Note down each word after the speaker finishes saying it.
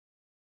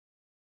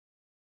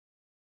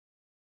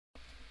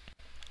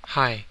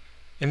Hi,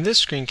 in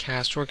this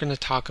screencast we're going to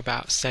talk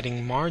about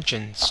setting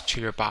margins to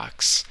your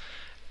box.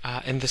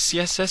 In the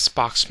CSS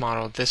Box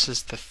Model, this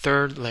is the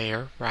third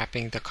layer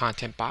wrapping the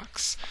content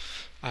box.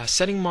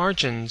 Setting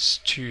margins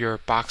to your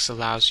box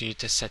allows you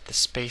to set the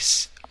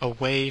space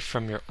away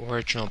from your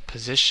original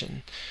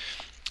position.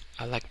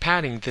 Like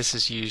padding, this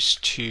is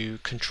used to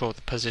control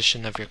the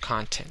position of your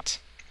content.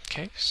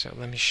 Okay, so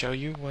let me show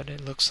you what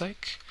it looks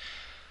like.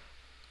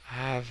 I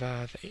have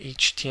the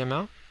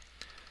HTML.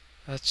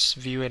 Let's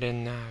view it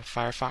in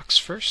Firefox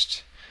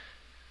first.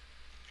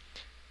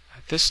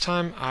 This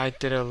time I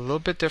did it a little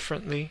bit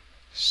differently,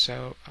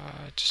 so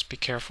just be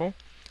careful.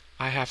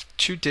 I have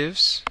two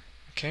divs.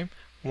 Okay,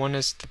 one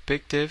is the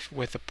big div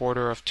with a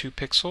border of 2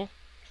 pixels,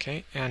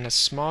 okay, and a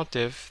small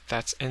div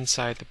that's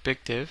inside the big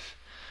div,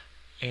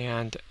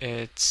 and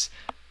it's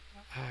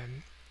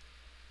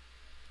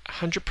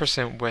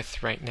 100%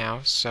 width right now.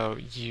 So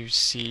you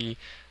see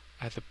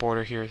the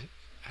border here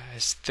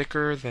is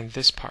thicker than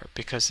this part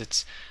because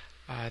it's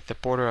the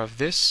border of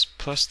this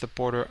plus the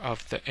border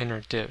of the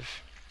inner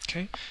div.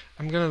 Okay,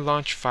 I'm going to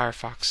launch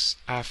Firefox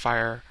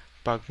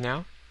Firebug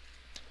now,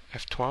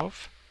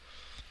 F12,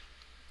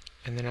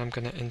 and then I'm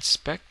going to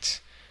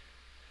inspect.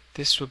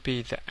 This would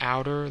be the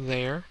outer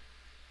layer,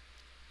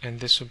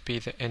 and this would be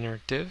the inner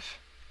div.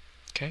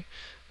 Okay,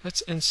 let's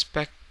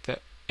inspect the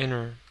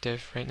inner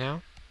div right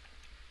now.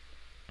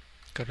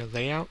 Go to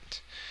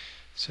Layout.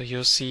 So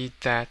you'll see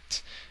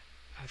that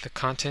the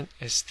content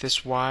is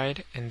this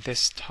wide and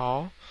this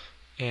tall,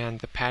 and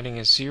the padding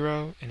is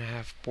 0, and I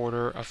have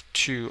border of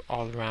 2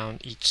 all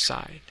around each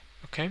side.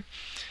 Okay,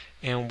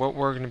 and what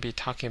we're going to be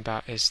talking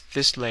about is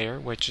this layer,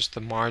 which is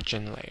the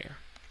margin layer.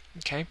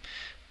 Okay,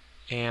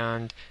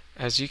 and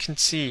as you can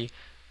see,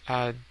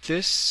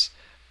 this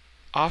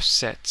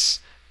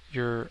offsets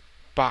your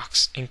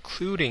box,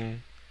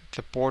 including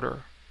the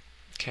border,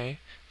 okay,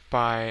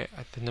 by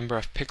the number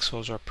of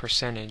pixels or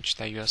percentage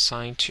that you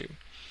assign to.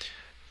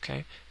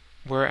 Okay,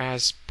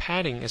 whereas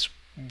padding is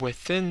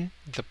within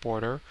the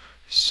border,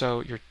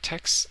 so your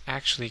text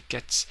actually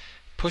gets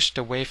pushed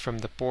away from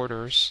the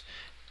borders,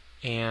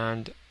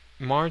 and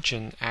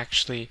margin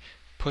actually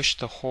push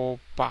the whole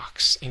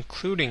box,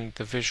 including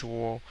the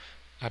visual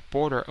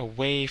border,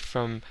 away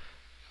from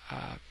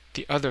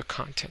the other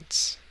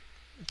contents.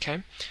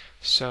 Okay,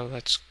 so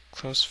let's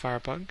close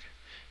Firebug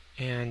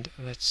and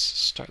let's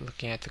start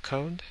looking at the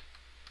code.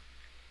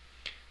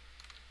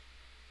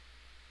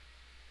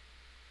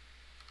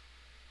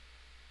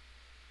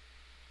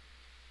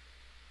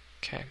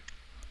 Okay,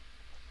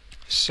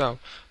 so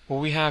what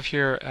we have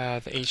here,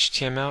 the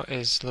HTML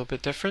is a little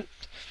bit different.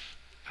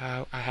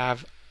 I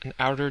have an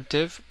outer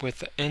div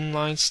with an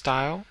inline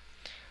style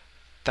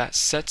that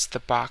sets the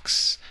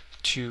box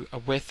to a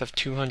width of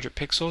 200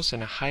 pixels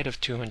and a height of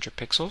 200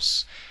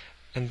 pixels.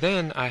 And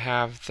then I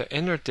have the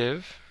inner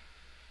div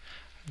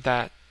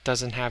that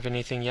doesn't have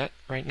anything yet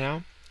right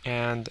now,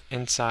 and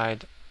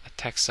inside a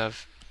text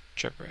of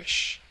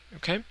gibberish.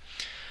 Okay,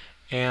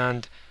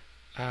 and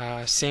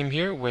same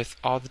here with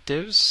all the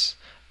divs.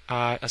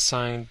 I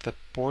assigned the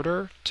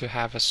border to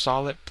have a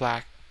solid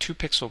black 2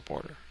 pixel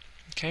border.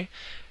 Okay,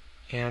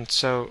 and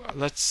so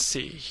let's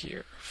see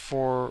here.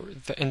 For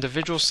the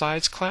individual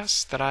sides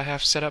class that I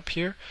have set up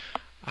here,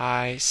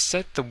 I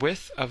set the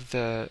width of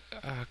the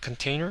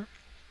container,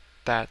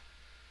 that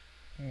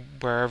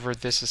wherever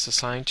this is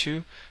assigned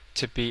to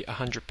be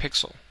 100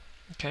 pixel.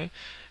 Okay,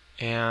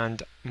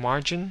 and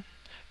margin,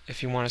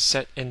 if you want to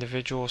set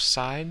individual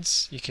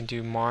sides, you can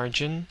do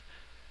margin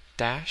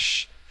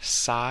dash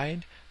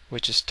side,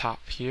 which is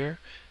top here,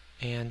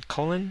 and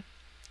colon,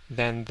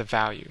 then the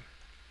value.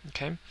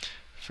 Okay,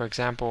 for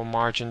example,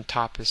 margin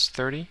top is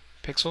 30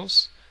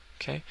 pixels.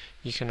 Okay,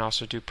 you can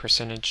also do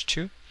percentage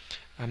too.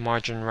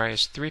 Margin right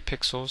is 3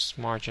 pixels,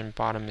 margin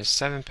bottom is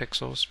 7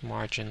 pixels,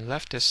 margin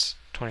left is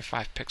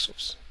 25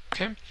 pixels.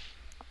 Okay,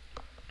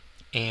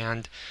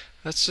 and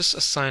let's just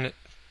assign it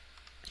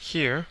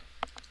here.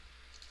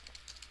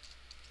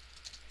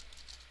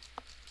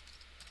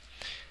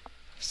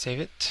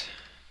 Save it,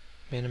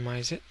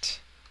 minimize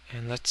it,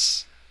 and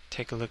let's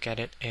take a look at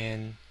it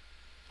in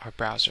our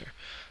browser.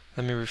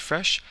 Let me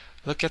refresh.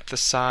 Look at the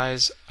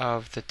size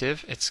of the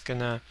div. It's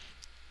gonna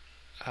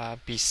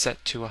be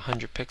set to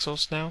 100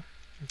 pixels now.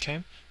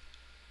 Okay,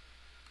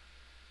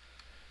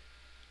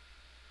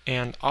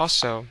 and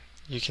also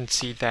you can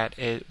see that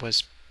it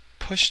was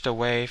pushed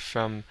away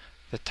from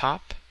the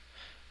top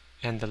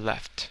and the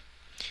left.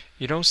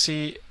 You don't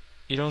see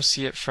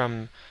it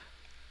from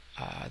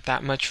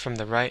that much from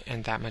the right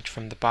and that much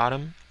from the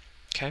bottom.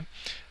 Okay,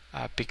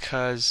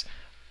 because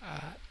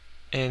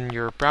in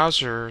your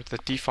browser the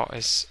default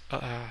is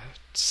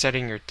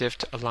setting your div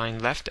to align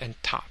left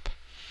and top.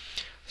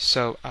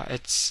 So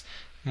it's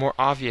more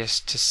obvious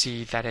to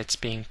see that it's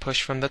being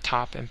pushed from the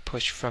top and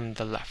pushed from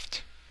the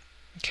left.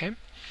 Okay,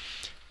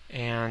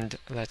 and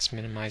let's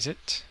minimize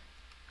it.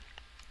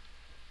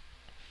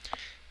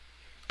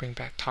 Bring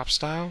back top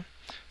style.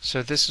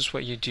 So this is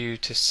what you do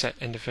to set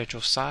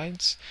individual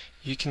sides.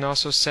 You can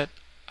also set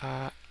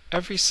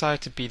every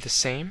side to be the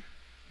same.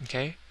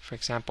 Okay, for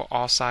example,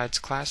 all sides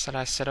class that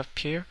I set up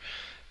here,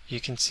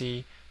 you can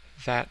see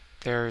that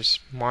there's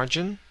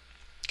margin,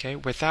 okay,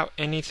 without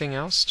anything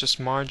else, just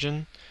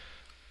margin,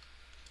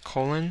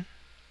 colon,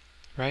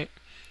 right?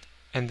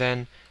 And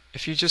then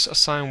if you just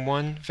assign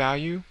one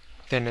value,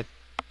 then it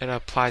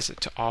applies it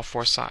to all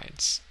four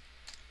sides.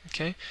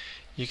 Okay,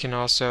 you can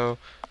also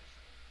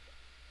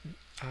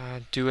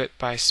do it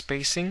by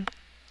spacing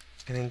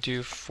and then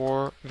do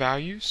 4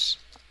 values.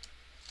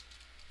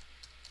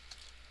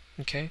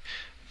 Okay,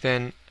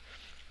 then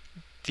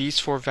these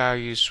 4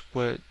 values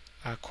would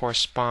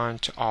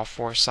correspond to all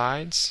 4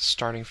 sides,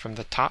 starting from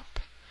the top,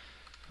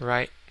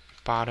 right,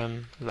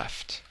 bottom,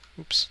 left.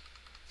 Oops,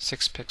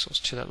 6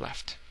 pixels to the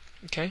left.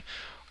 Okay,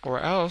 or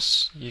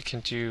else you can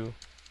do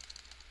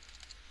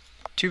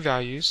 2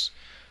 values,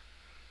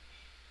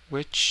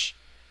 which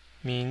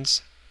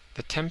means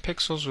the 10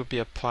 pixels would be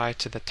applied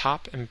to the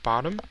top and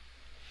bottom,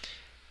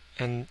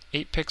 and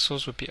 8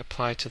 pixels would be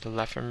applied to the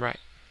left and right.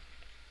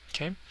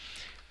 Okay,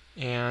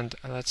 and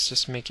let's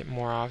just make it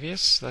more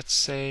obvious. Let's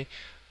say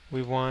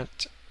we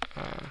want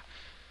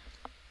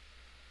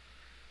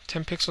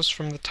 10 pixels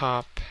from the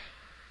top,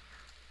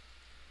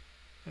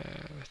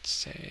 let's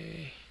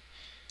say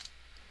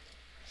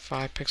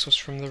 5 pixels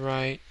from the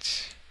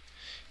right,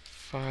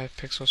 5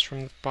 pixels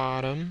from the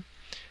bottom,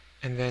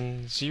 and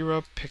then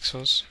 0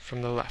 pixels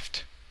from the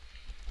left.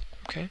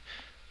 Okay,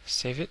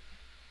 save it,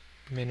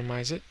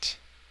 minimize it,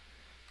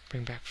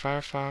 bring back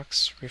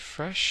Firefox,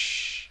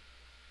 refresh.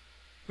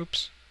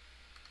 Oops,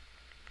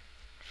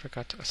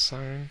 forgot to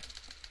assign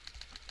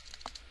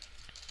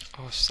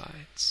all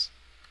sides.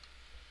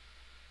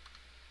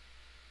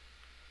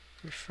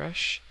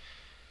 Refresh.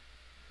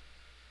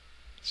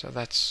 So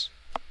that's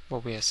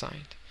what we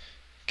assigned.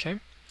 Okay,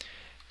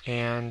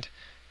 and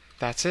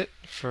that's it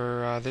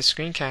for this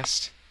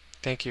screencast.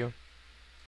 Thank you.